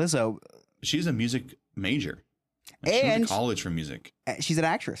 Lizzo. She's a music major. She went to college for music. She's an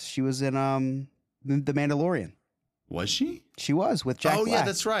actress. She was in The Mandalorian. Was she? She was with Jack Black. Yeah,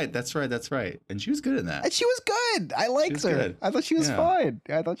 that's right. And she was good in that. And she was good. I liked her. Good. I thought she was fine.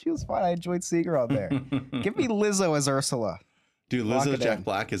 I enjoyed seeing her on there. Give me Lizzo as Ursula. Dude, Lizzo and Jack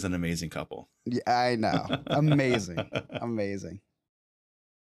Black is an amazing couple. Yeah, I know. Amazing. Amazing.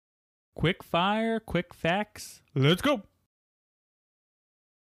 Quick fire, quick facts. Let's go.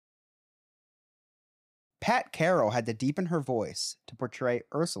 Pat Carroll had to deepen her voice to portray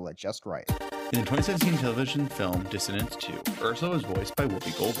Ursula just right. In the 2017 television film Descendants 2, Ursula was voiced by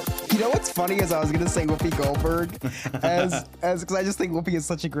Whoopi Goldberg. You know what's funny is I was going to say Whoopi Goldberg because I just think Whoopi is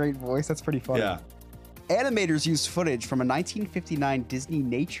such a great voice. That's pretty funny. Yeah. Animators used footage from a 1959 Disney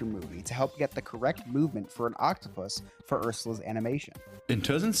nature movie to help get the correct movement for an octopus for Ursula's animation. In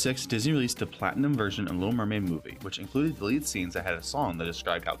 2006, Disney released a platinum version of Little Mermaid movie, which included deleted scenes that had a song that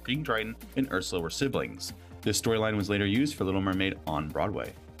described how King Triton and Ursula were siblings. This storyline was later used for Little Mermaid on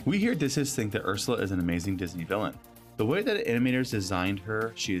Broadway. We here at Diz Hiz think that Ursula is an amazing Disney villain. The way that animators designed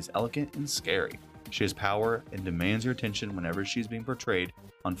her, she is elegant and scary. She has power and demands your attention whenever she's being portrayed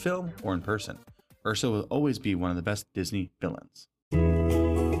on film or in person. Ursula will always be one of the best Disney villains.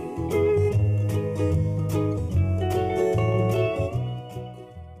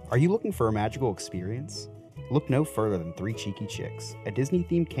 Are you looking for a magical experience? Look no further than Three Cheeky Chicks, a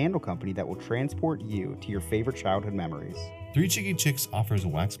Disney-themed candle company that will transport you to your favorite childhood memories. Three Cheeky Chicks offers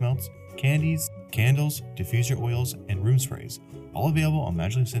wax melts, candies, candles, diffuser oils, and room sprays, all available on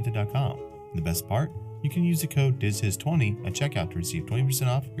magicallyscented.com. And the best part? You can use the code DizHiz20 at checkout to receive 20%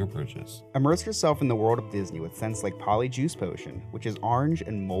 off your purchase. Immerse yourself in the world of Disney with scents like Poly Juice Potion, which is orange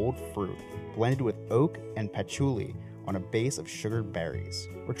and mulled fruit, blended with oak and patchouli on a base of sugared berries.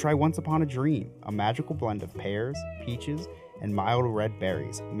 Or try Once Upon a Dream, a magical blend of pears, peaches, and mild red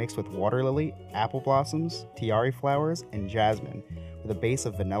berries, mixed with water lily, apple blossoms, tiare flowers, and jasmine, with a base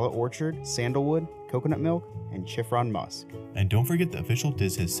of vanilla orchard, sandalwood, coconut milk, and chiffon musk. And don't forget the official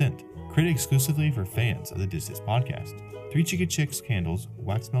Diz Hiz scent, created exclusively for fans of the Diz Hiz podcast. Three Cheeky Chicks candles,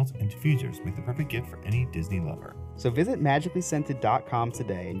 wax melts, and diffusers make the perfect gift for any Disney lover. So visit magicallyscented.com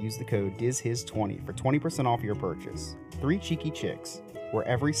today and use the code DizHiz20 for 20% off your purchase. Three Cheeky Chicks, where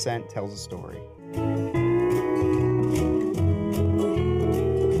every scent tells a story.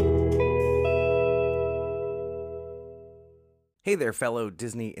 Hey there, fellow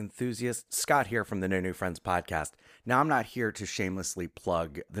Disney enthusiasts. Scott here from the No New Friends podcast. Now, I'm not here to shamelessly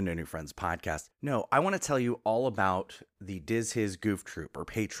plug the No New Friends podcast. No, I want to tell you all about the Diz Hiz Goof Troop, or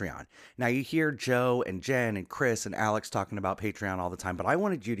Patreon. Now, you hear Joe and Jen and Chris and Alex talking about Patreon all the time, but I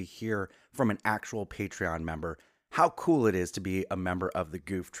wanted you to hear from an actual Patreon member how cool it is to be a member of the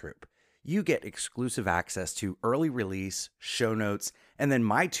Goof Troop. you get exclusive access to early release, show notes, and then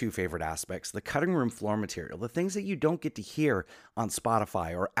my two favorite aspects, the cutting room floor material, the things that you don't get to hear on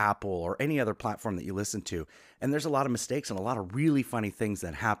Spotify or Apple or any other platform that you listen to. And there's a lot of mistakes and a lot of really funny things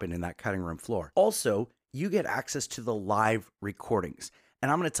that happen in that cutting room floor. Also, you get access to the live recordings.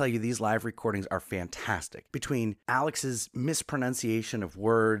 And I'm going to tell you, these live recordings are fantastic. Between Alex's mispronunciation of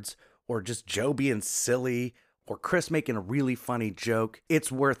words, or just Joe being silly, or Chris making a really funny joke,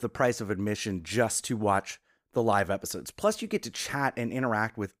 it's worth the price of admission just to watch the live episodes. Plus, you get to chat and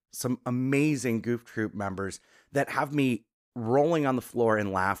interact with some amazing Goof Troop members that have me rolling on the floor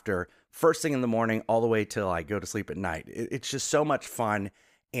in laughter first thing in the morning all the way till I go to sleep at night. It's just so much fun.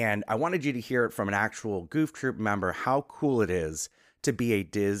 And I wanted you to hear it from an actual Goof Troop member how cool it is to be a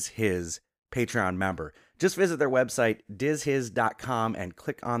Diz Hiz Patreon member. Just visit their website, dizhiz.com, and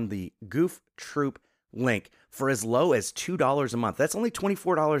click on the Goof Troop link. For as low as $2 a month, that's only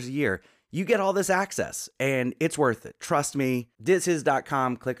 $24 a year, you get all this access, and it's worth it. Trust me,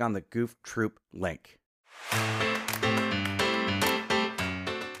 dizhiz.com, click on the Goof Troop link.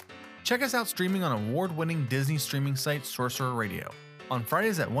 Check us out streaming on award-winning Disney streaming site Sorcerer Radio on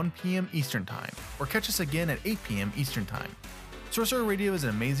Fridays at 1 p.m. Eastern Time, or catch us again at 8 p.m. Eastern Time. Sorcerer Radio is an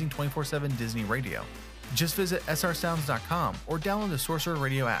amazing 24/7 Disney radio. Just visit srsounds.com or download the Sorcerer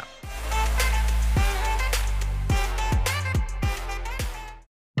Radio app.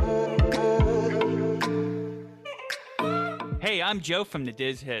 Hey, I'm Joe from the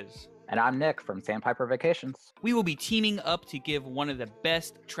Diz Hiz. And I'm Nick from Sandpiper Vacations. We will be teaming up to give one of the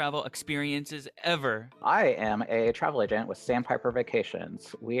best travel experiences ever. I am a travel agent with Sandpiper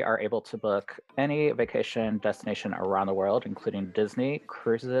Vacations. We are able to book any vacation destination around the world, including Disney,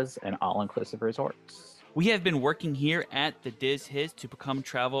 cruises, and all-inclusive resorts. We have been working here at the Diz Hiz to become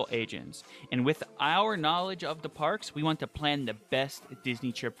travel agents. And with our knowledge of the parks, we want to plan the best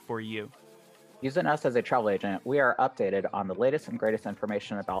Disney trip for you. Using us as a travel agent, we are updated on the latest and greatest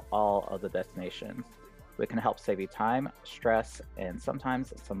information about all of the destinations. We can help save you time, stress, and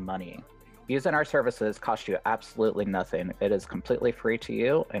sometimes some money. Using our services costs you absolutely nothing. It is completely free to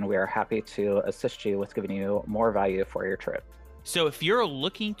you, and we are happy to assist you with giving you more value for your trip. So if you're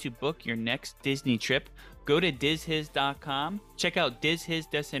looking to book your next Disney trip, go to dizhiz.com, check out Diz Hiz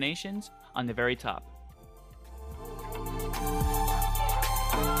destinations on the very top.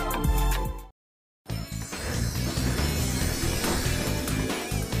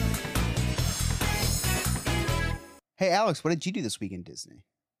 Hey, Alex, what did you do this week in Disney?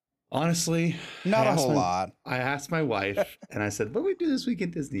 Honestly, Not a whole lot. I asked my wife and I said, what did we do this week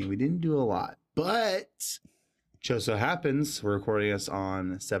in Disney? We didn't do a lot, but just so happens we're recording us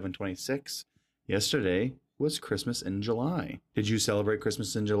on 7/26. Yesterday was Christmas in July. Did you celebrate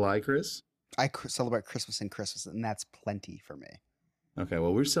Christmas in July, Chris? I celebrate Christmas, and that's plenty for me. Okay,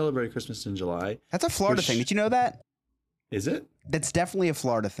 well, we're celebrating Christmas in July. That's a Florida thing. Did you know that? Is it? That's definitely a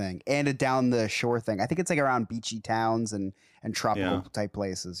Florida thing, and a down the shore thing. I think it's like around beachy towns and tropical type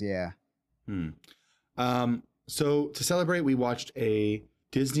places. Yeah. So to celebrate, we watched a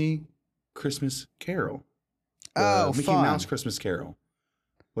Disney Christmas Carol. Mickey fun. Mouse Christmas Carol,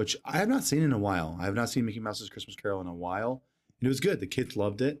 which I have not seen in a while. I have not seen Mickey Mouse's Christmas Carol in a while, and it was good. The kids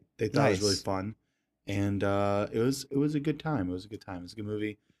loved it. They thought it was really fun, and it was a good time. It was a good time. It was a good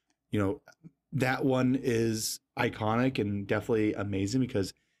movie. You know, that one is iconic and definitely amazing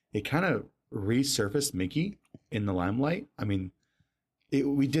because it kind of resurfaced Mickey in the limelight. I mean,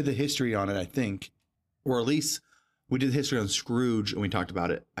 we did the history on it, I think, or at least we did the history on Scrooge and we talked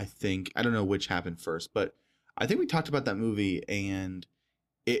about it. I think, I don't know which happened first, but I think we talked about that movie, and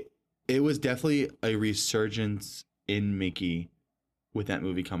it was definitely a resurgence in Mickey with that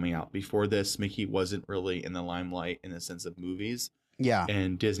movie coming out. Before this, Mickey wasn't really in the limelight in the sense of movies. Yeah.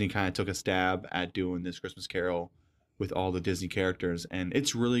 And Disney kind of took a stab at doing this Christmas Carol with all the Disney characters, and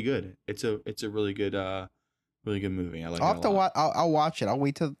it's really good. It's a really good movie. I like it a lot. I'll watch it. I'll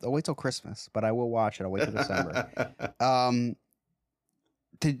wait till Christmas, but I will watch it. I'll wait till December.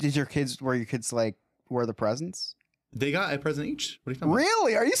 Did your kids like wear the presents? They got a present each. What are you talking about?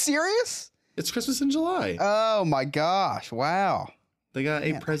 Really? Are you serious? It's Christmas in July. Oh my gosh! Wow. They got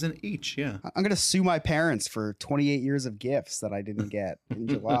a present each. Yeah. I'm gonna sue my parents for 28 years of gifts that I didn't get in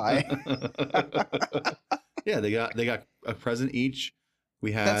July. Yeah, they got a present each.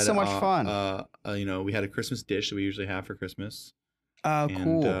 We had That's so much fun. We had a Christmas dish that we usually have for Christmas. Oh,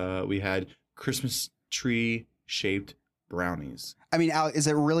 cool. And we had Christmas tree shaped brownies. I mean, is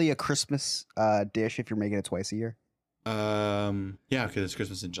it really a Christmas dish if you're making it twice a year? Yeah, because it's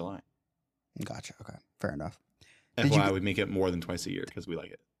Christmas in July. Gotcha. Okay, fair enough. FYI, we make it more than twice a year because we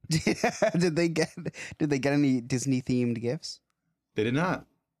like it. Did they get any Disney themed gifts? They did not.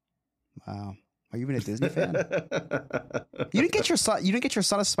 Wow. Are you even a Disney fan? You didn't get your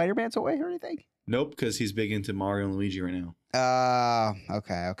son a Spider-Man toy or anything? Nope, because he's big into Mario and Luigi right now.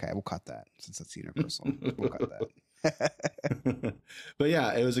 Okay. We'll cut that since it's Universal. We'll cut that. But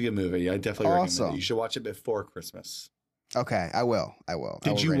yeah, it was a good movie. I definitely recommend Awesome. it. You should watch it before Christmas. Okay, I will.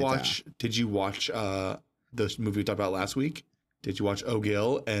 Did you watch the movie we talked about last week? Did you watch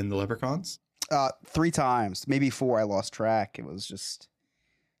O'Gill and the Leprechauns? 3 times, maybe 4. I lost track. It was just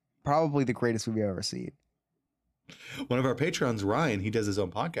probably the greatest movie I've ever seen. One of our patrons, Ryan, he does his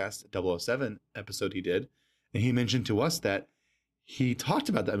own podcast, 007 episode he did, and he mentioned to us that he talked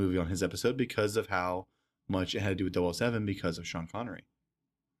about that movie on his episode because of how much it had to do with 007 because of Sean Connery.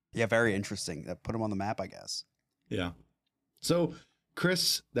 Yeah, very interesting. That put him on the map, I guess. Yeah. So,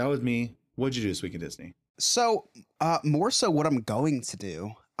 Chris, that was me. What'd you do this week in Disney? So, more so what I'm going to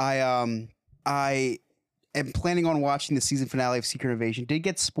do. I am planning on watching the season finale of Secret Invasion. Did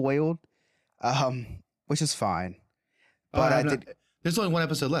get spoiled, which is fine. But there's only 1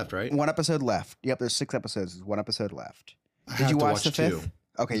 episode left, right? 1 episode left. Yep, there's 6 episodes. There's 1 episode left. Did you watch the 5th?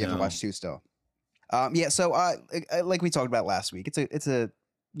 Okay, you have to watch 2 still. Yeah. So, like we talked about last week, it's a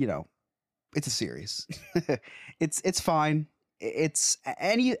series. It's fine. It's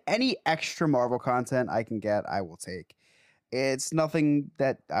any extra Marvel content I can get, I will take. It's nothing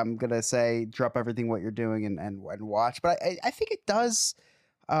that I'm gonna say drop everything what you're doing and watch, but I think it does,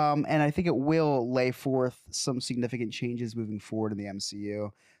 and I think it will lay forth some significant changes moving forward in the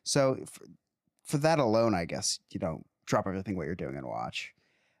MCU. So for that alone, I guess drop everything what you're doing and watch,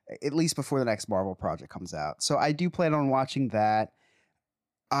 at least before the next Marvel project comes out. So I do plan on watching that.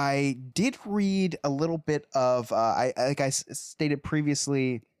 I did read a little bit of, like I stated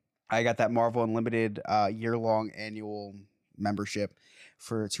previously, I got that Marvel Unlimited year-long annual membership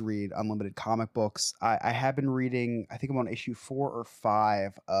to read unlimited comic books. I have been reading, I think I'm on issue 4 or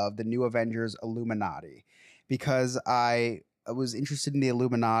 5 of the New Avengers Illuminati, because I was interested in the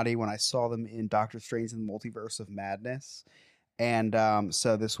Illuminati when I saw them in Doctor Strange and the Multiverse of Madness. And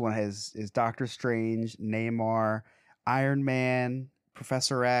so this one is Doctor Strange, Namor, Iron Man,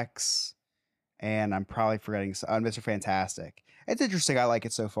 Professor X, and I'm probably forgetting Mr. Fantastic. It's interesting. I like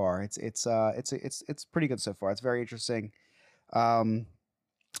it so far. It's pretty good so far. It's very interesting. So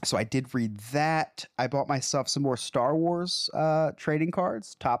I did read that. I bought myself some more Star Wars trading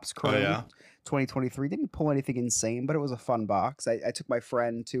cards. Topps Chrome 2023. Didn't pull anything insane, but it was a fun box. I took my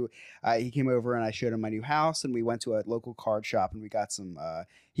friend to. He came over and I showed him my new house, and we went to a local card shop and we got some.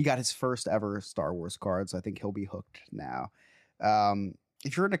 He got his first ever Star Wars cards. So I think he'll be hooked now.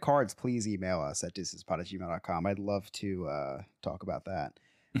 If you're into cards, please email us at dizhizpod@gmail.com. I'd love to talk about that.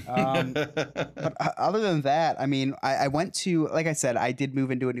 But other than that, I mean, I went to, like I said, I did move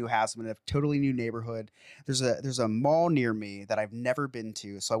into a new house. I'm in a totally new neighborhood. There's a mall near me that I've never been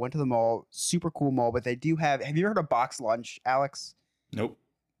to. So I went to the mall, super cool mall, but they do have you heard of Box Lunch, Alex? Nope.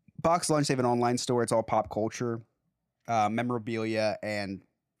 Box Lunch, they have an online store. It's all pop culture, memorabilia, and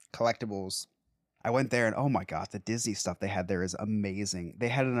collectibles. I went there and oh my God, the Disney stuff they had there is amazing. They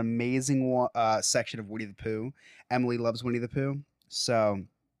had an amazing section of Winnie the Pooh. Emily loves Winnie the Pooh. So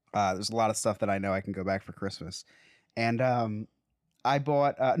there's a lot of stuff that I know I can go back for Christmas. And I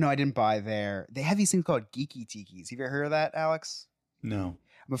bought, no, I didn't buy there. They have these things called Geeky Tikis. Have you ever heard of that, Alex? No.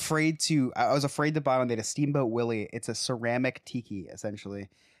 I was afraid to buy one. They had a Steamboat Willie. It's a ceramic tiki, essentially.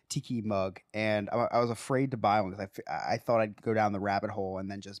 Tiki mug. And I was afraid to buy one because I thought I'd go down the rabbit hole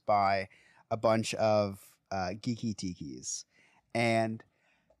and then just buy a bunch of Geeky Tikis. And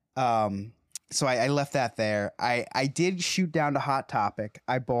so I left that there. I did shoot down to Hot Topic.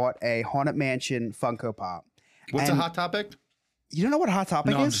 I bought a Haunted Mansion Funko Pop. What's a Hot Topic? You don't know what Hot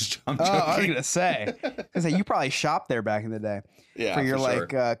Topic is? I'm joking. I was gonna say, you probably shopped there back in the day. Yeah, for your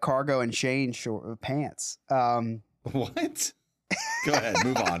sure. Cargo and chain pants. What? Go ahead,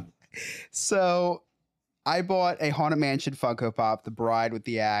 move on. So I bought a Haunted Mansion Funko Pop, the bride with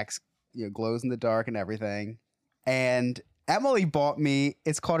the axe, glows in the dark and everything. And Emily bought me,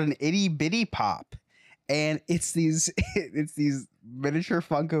 it's called an Itty Bitty Pop. And it's these miniature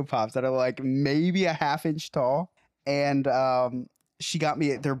Funko Pops that are like maybe a half-inch tall. And she got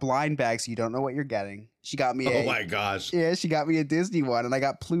me, they're blind bags, so you don't know what you're getting. She got me oh my gosh. Yeah, she got me a Disney one, and I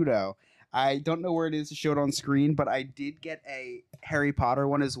got Pluto. I don't know where it is to show it on screen, but I did get a Harry Potter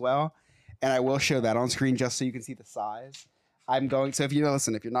one as well. And I will show that on screen just so you can see the size. So if you're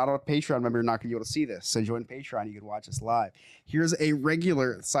not on Patreon member, you're not going to be able to see this. So join Patreon, you can watch this live. Here's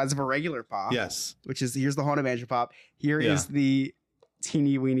the size of a regular pop. Yes. Here's the Haunted Mansion Pop. Here is the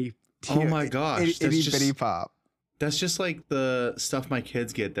teeny weeny. Oh my gosh. Itty bitty pop. That's just like the stuff my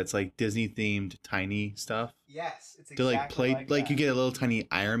kids get. That's like Disney themed tiny stuff. Yes, it's They're like play like you get a little tiny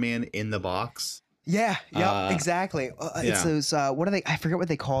Iron Man in the box. Yeah, yep, exactly. It's those, what are they? I forget what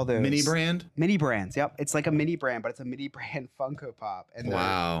they call those. Mini brand? Mini brands, yep. It's like a mini brand, but it's a mini brand Funko Pop. And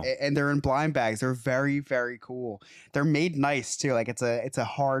wow. And they're in blind bags. They're very, very cool. They're made nice, too. Like, it's a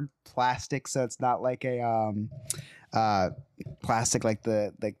hard plastic, so it's not like a plastic like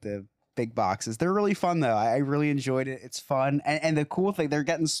the big boxes. They're really fun, though. I really enjoyed it. It's fun. And the cool thing, they're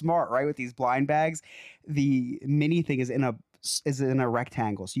getting smart, right, with these blind bags. The mini thing is in a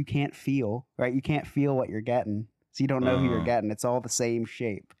rectangle, so you can't feel, right? You can't feel what you're getting, so you don't know who you're getting. It's all the same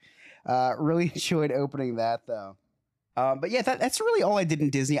shape. Really enjoyed opening that, though. But yeah, that's really all I did in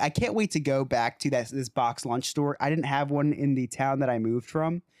Disney. I can't wait to go back to this box lunch store. I didn't have one in the town that I moved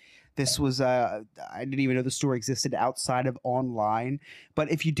from. This was I didn't even know the store existed outside of online.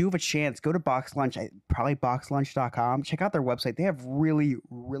 But if you do have a chance, go to Box Lunch, probably boxlunch.com. Check out their website. They have really,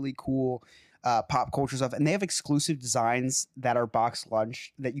 really cool pop culture stuff, and they have exclusive designs that are Box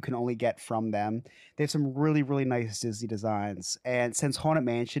Lunch that you can only get from them. They have some really, really nice Disney designs, and since Haunted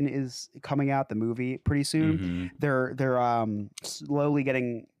Mansion is coming out, the movie, pretty soon, they're slowly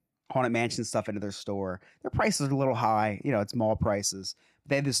getting Haunted Mansion stuff into their store. Their prices are a little high, it's mall prices.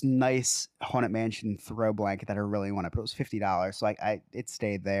 They had this nice Haunted Mansion throw blanket that I really wanted, but it was $50, so it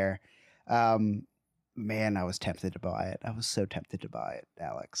stayed there. Man, I was tempted to buy it. I was so tempted to buy it,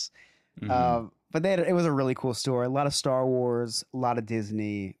 Alex. But it was a really cool store. A lot of Star Wars, a lot of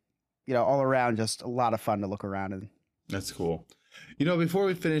Disney, all around, just a lot of fun to look around in. That's cool. Before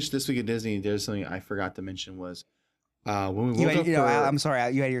we finish this week at Disney, there's something I forgot to mention was when we woke up. I'm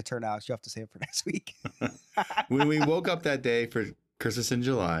sorry, you had your turn, Alex. You have to say it for next week. When we woke up that day for Christmas in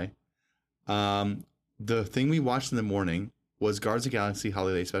July, the thing we watched in the morning was Guardians of the Galaxy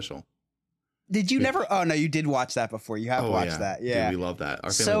Holiday Special. Did you never? Oh no, you did watch that before. You have watched that. Yeah, dude, we love that.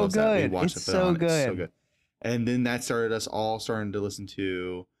 Our family so loves good. That. We watched it's it so on. good. It's so good. And then that started us all starting to listen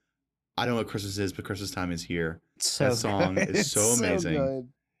to. I don't know what Christmas is, but Christmas time is here. That song is so amazing. Good.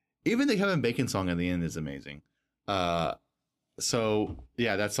 Even the Kevin Bacon song at the end is amazing. So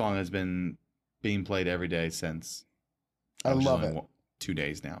yeah, that song has been being played every day since. I love it. 2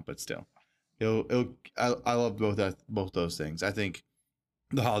 days now, but still, I love both those things. I think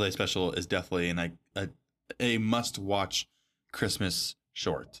the holiday special is definitely a must-watch Christmas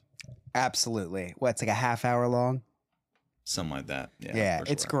short. Absolutely. It's like a half hour long? Something like that. Yeah,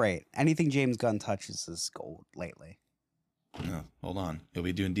 it's great. Anything James Gunn touches is gold lately. No, hold on. He'll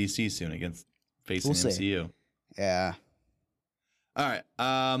be doing DC soon against facing MCU. See. Yeah. All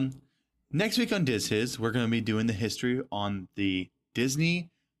right. Next week on Diz Hiz, we're going to be doing the history on the Disney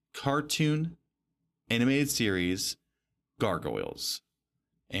cartoon animated series Gargoyles.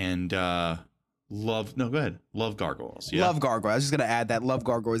 And love Gargoyles. Yeah. Love Gargoyles. I was just gonna add that. Love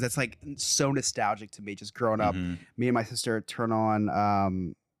Gargoyles. That's like so nostalgic to me. Just growing up, me and my sister turn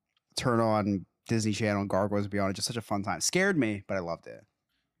on Disney Channel and Gargoyles would be on. It's just such a fun time. Scared me, but I loved it.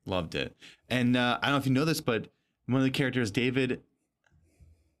 Loved it. And I don't know if you know this, but one of the characters, David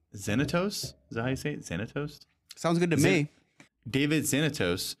Xanatos, is that how you say it? Xanatos? Sounds good to me. David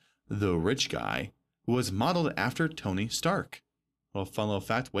Xanatos, the rich guy, was modeled after Tony Stark. Well, fun little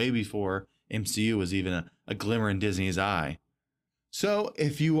fact, way before MCU was even a glimmer in Disney's eye. So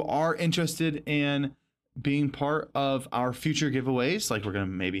if you are interested in being part of our future giveaways, like we're going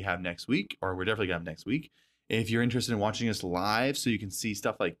to maybe have next week, or we're definitely going to have next week, if you're interested in watching us live so you can see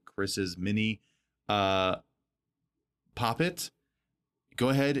stuff like Chris's mini Pop-It, go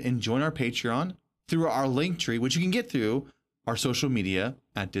ahead and join our Patreon through our link tree, which you can get through our social media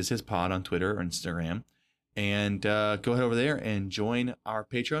at Diz Hiz Pod on Twitter or Instagram. And go ahead over there and join our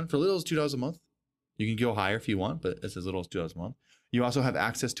Patreon for as little as $2 a month. You can go higher if you want, but it's as little as $2 a month. You also have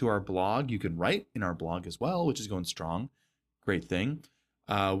access to our blog. You can write in our blog as well, which is going strong. Great thing.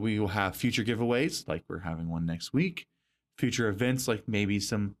 We will have future giveaways, like we're having one next week. Future events, like maybe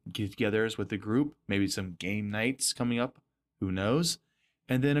some get-togethers with the group. Maybe some game nights coming up. Who knows?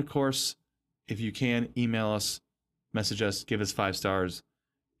 And then, of course, if you can, email us, message us, give us 5 stars,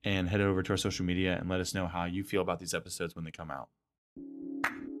 and head over to our social media and let us know how you feel about these episodes when they come out.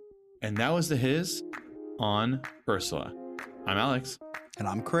 And that was the Hiz on Ursula. I'm Alex. And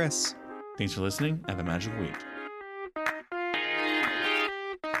I'm Chris. Thanks for listening. Have a magical week.